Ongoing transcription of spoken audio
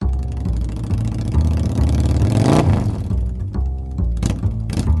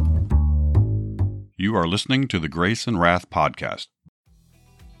You are listening to the Grace and Wrath podcast.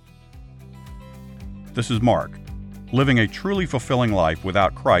 This is Mark. Living a truly fulfilling life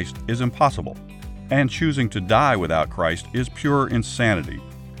without Christ is impossible, and choosing to die without Christ is pure insanity.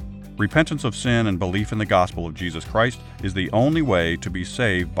 Repentance of sin and belief in the gospel of Jesus Christ is the only way to be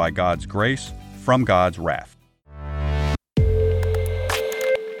saved by God's grace from God's wrath.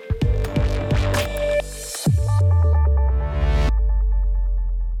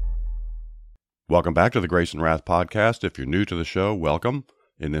 Welcome back to the Grace and Wrath podcast. If you're new to the show, welcome.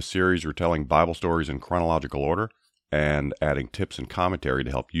 In this series, we're telling Bible stories in chronological order and adding tips and commentary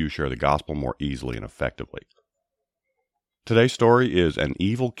to help you share the gospel more easily and effectively. Today's story is an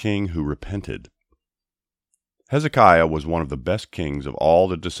evil king who repented. Hezekiah was one of the best kings of all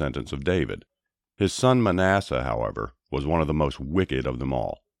the descendants of David. His son Manasseh, however, was one of the most wicked of them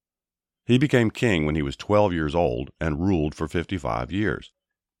all. He became king when he was 12 years old and ruled for 55 years.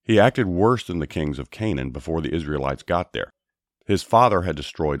 He acted worse than the kings of Canaan before the Israelites got there. His father had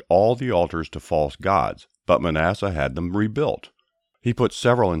destroyed all the altars to false gods, but Manasseh had them rebuilt. He put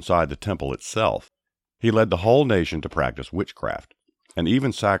several inside the temple itself. He led the whole nation to practice witchcraft, and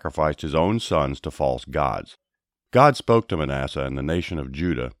even sacrificed his own sons to false gods. God spoke to Manasseh and the nation of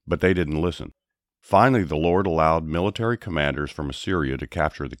Judah, but they didn't listen. Finally, the Lord allowed military commanders from Assyria to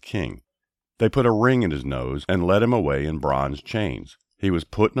capture the king. They put a ring in his nose and led him away in bronze chains. He was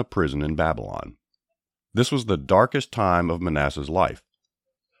put in a prison in Babylon. This was the darkest time of Manasseh's life.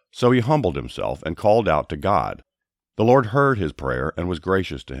 So he humbled himself and called out to God. The Lord heard his prayer and was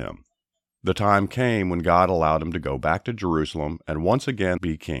gracious to him. The time came when God allowed him to go back to Jerusalem and once again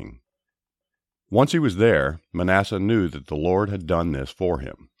be king. Once he was there, Manasseh knew that the Lord had done this for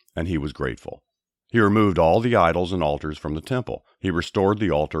him, and he was grateful. He removed all the idols and altars from the temple. He restored the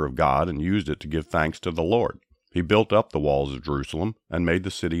altar of God and used it to give thanks to the Lord. He built up the walls of Jerusalem and made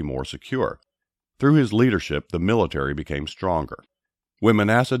the city more secure. Through his leadership, the military became stronger. When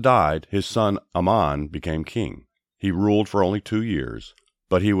Manasseh died, his son Amon became king. He ruled for only 2 years,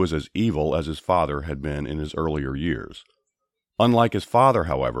 but he was as evil as his father had been in his earlier years. Unlike his father,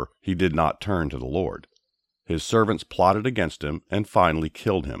 however, he did not turn to the Lord. His servants plotted against him and finally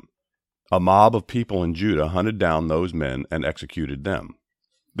killed him. A mob of people in Judah hunted down those men and executed them.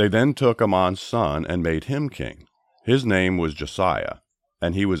 They then took Amon's son and made him king. His name was Josiah,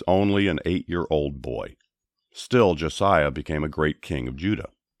 and he was only an 8-year-old boy. Still, Josiah became a great king of Judah.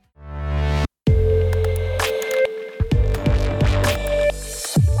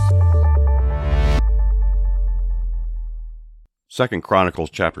 2 Chronicles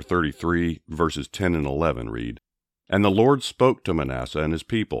chapter 33, verses 10 and 11 read, "And the Lord spoke to Manasseh and his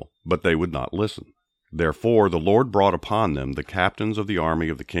people, but they would not listen. Therefore the Lord brought upon them the captains of the army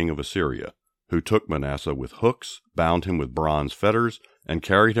of the king of Assyria, who took Manasseh with hooks, bound him with bronze fetters, and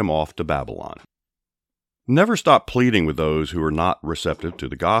carried him off to Babylon." Never stop pleading with those who are not receptive to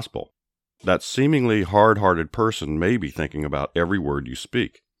the gospel. That seemingly hard-hearted person may be thinking about every word you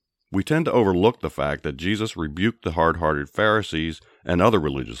speak. We tend to overlook the fact that Jesus rebuked the hard-hearted Pharisees and other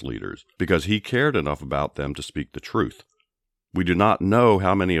religious leaders because he cared enough about them to speak the truth. We do not know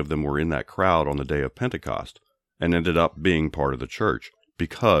how many of them were in that crowd on the day of Pentecost and ended up being part of the church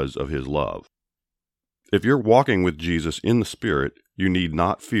because of his love. If you're walking with Jesus in the Spirit, you need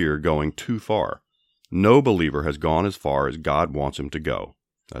not fear going too far. No believer has gone as far as God wants him to go.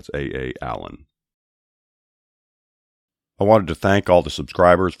 That's A.A. Allen. I wanted to thank all the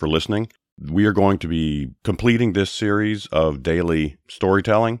subscribers for listening. We are going to be completing this series of daily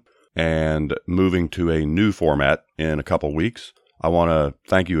storytelling and moving to a new format in a couple weeks. I want to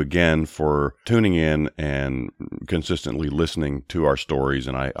thank you again for tuning in and consistently listening to our stories,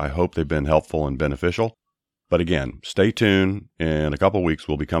 and I hope they've been helpful and beneficial. But again, stay tuned. In a couple weeks,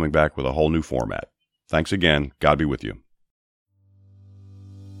 we'll be coming back with a whole new format. Thanks again. God be with you.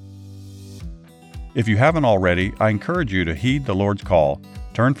 If you haven't already, I encourage you to heed the Lord's call,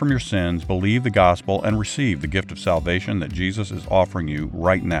 turn from your sins, believe the gospel, and receive the gift of salvation that Jesus is offering you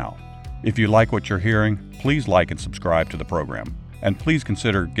right now. If you like what you're hearing, please like and subscribe to the program. And please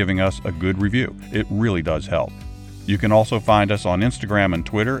consider giving us a good review. It really does help. You can also find us on Instagram and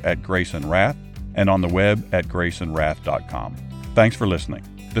Twitter at Grace and Wrath, and on the web at graceandwrath.com. Thanks for listening.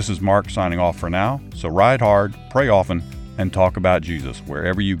 This is Mark signing off for now, so ride hard, pray often, and talk about Jesus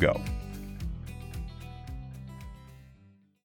wherever you go.